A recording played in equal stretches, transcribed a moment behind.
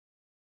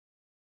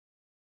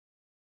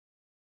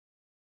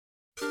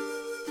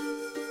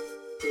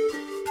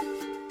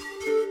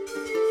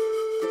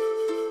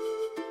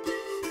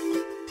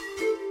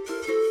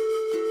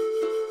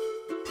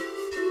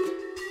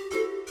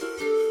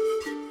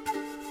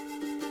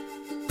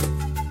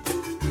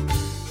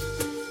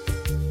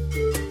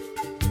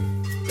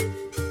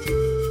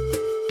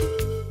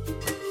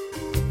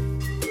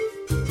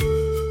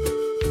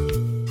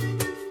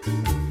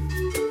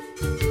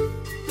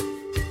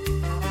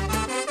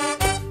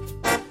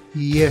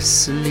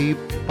Если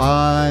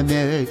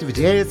память в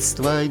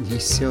детство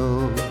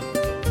несёт,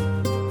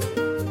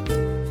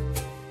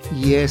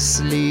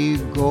 если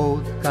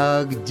год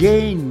как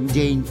день,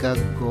 день как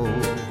год,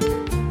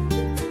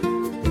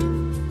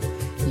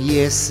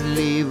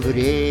 если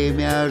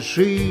время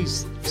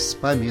жизнь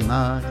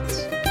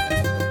вспоминать,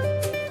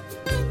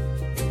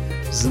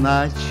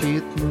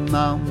 значит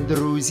нам,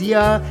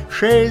 друзья,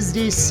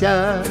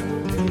 60.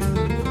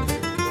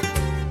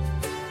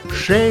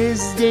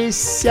 6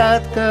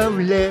 десятков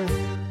лет,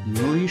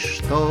 ну и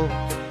что?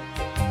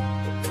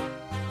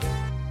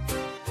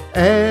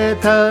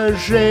 Это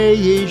же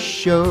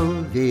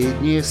еще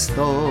ведь не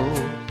 100.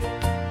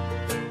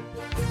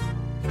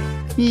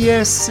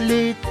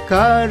 Если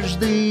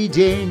каждый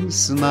день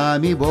с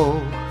нами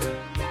Бог,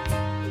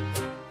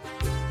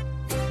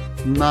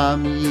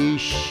 нам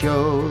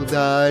еще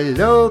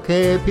далёк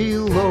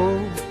эпилог.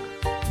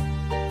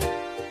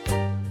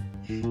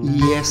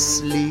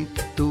 Если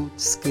тут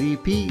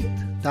скрипит,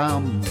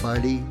 там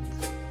болит,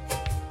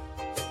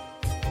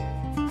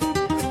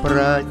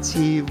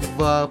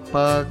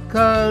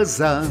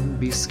 Противопоказан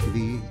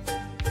бисквит.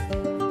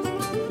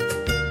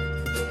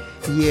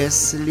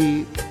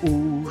 Если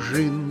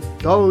ужин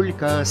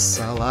только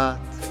салат,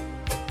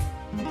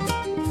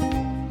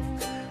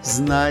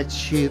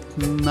 значит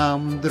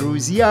нам,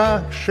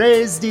 друзья,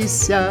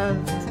 60.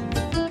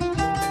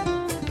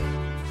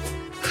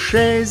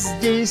 6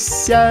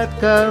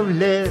 десятков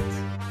лет,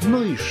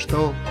 ну и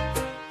что?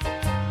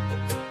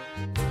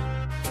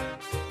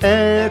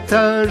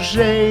 Это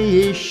же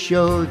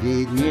еще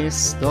ведь не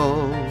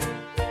 100.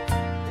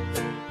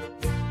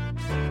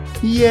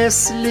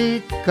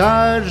 Если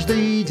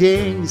каждый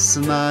день с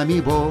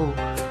нами Бог,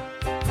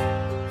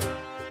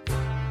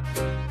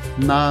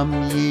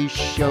 нам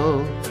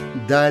еще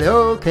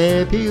далёк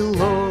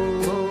эпилог.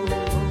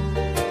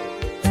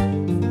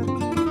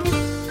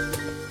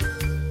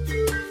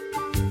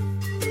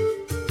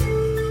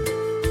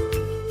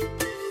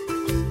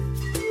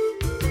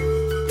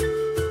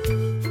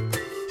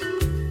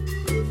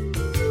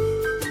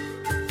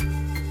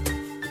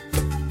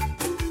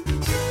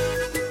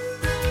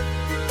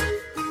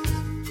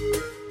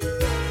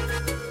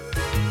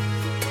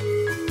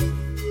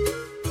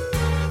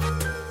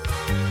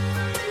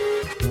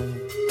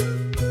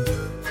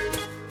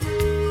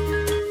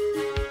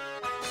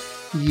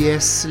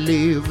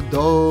 Если в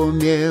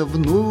доме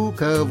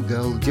внуков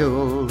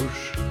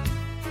галдеж,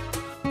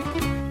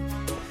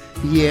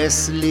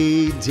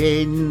 если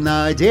день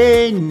на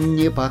день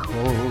не похож,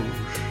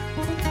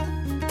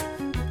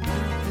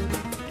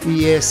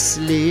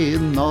 если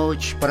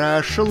ночь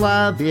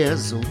прошла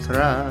без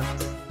утрат,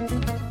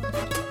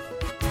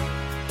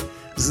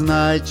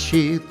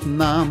 значит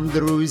нам,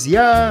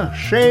 друзья,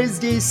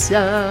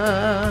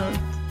 60.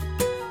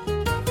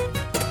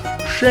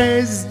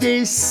 6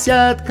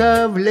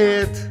 десятков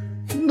лет,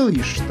 ну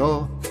и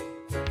что?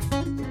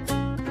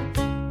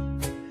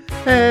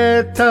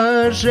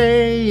 Это же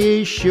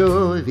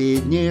еще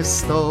ведь не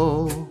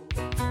 100.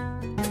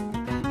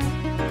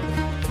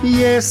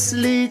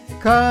 Если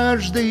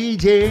каждый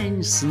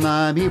день с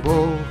нами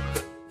Бог,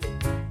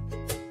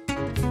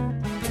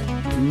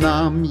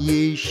 нам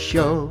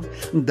еще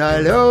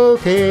далёк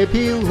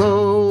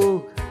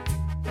эпилог.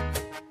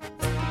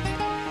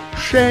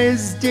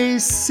 6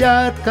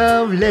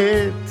 десятков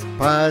лет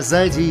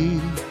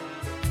позади,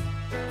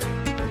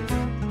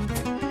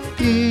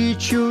 и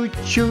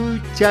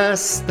чуть-чуть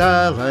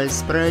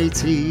осталось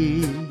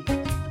пройти,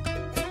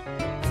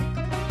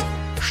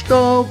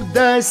 чтоб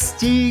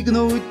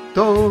достигнуть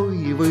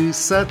той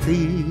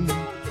высоты,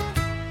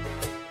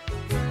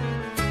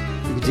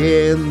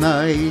 где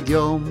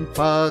найдём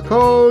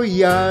покой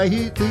я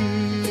и ты.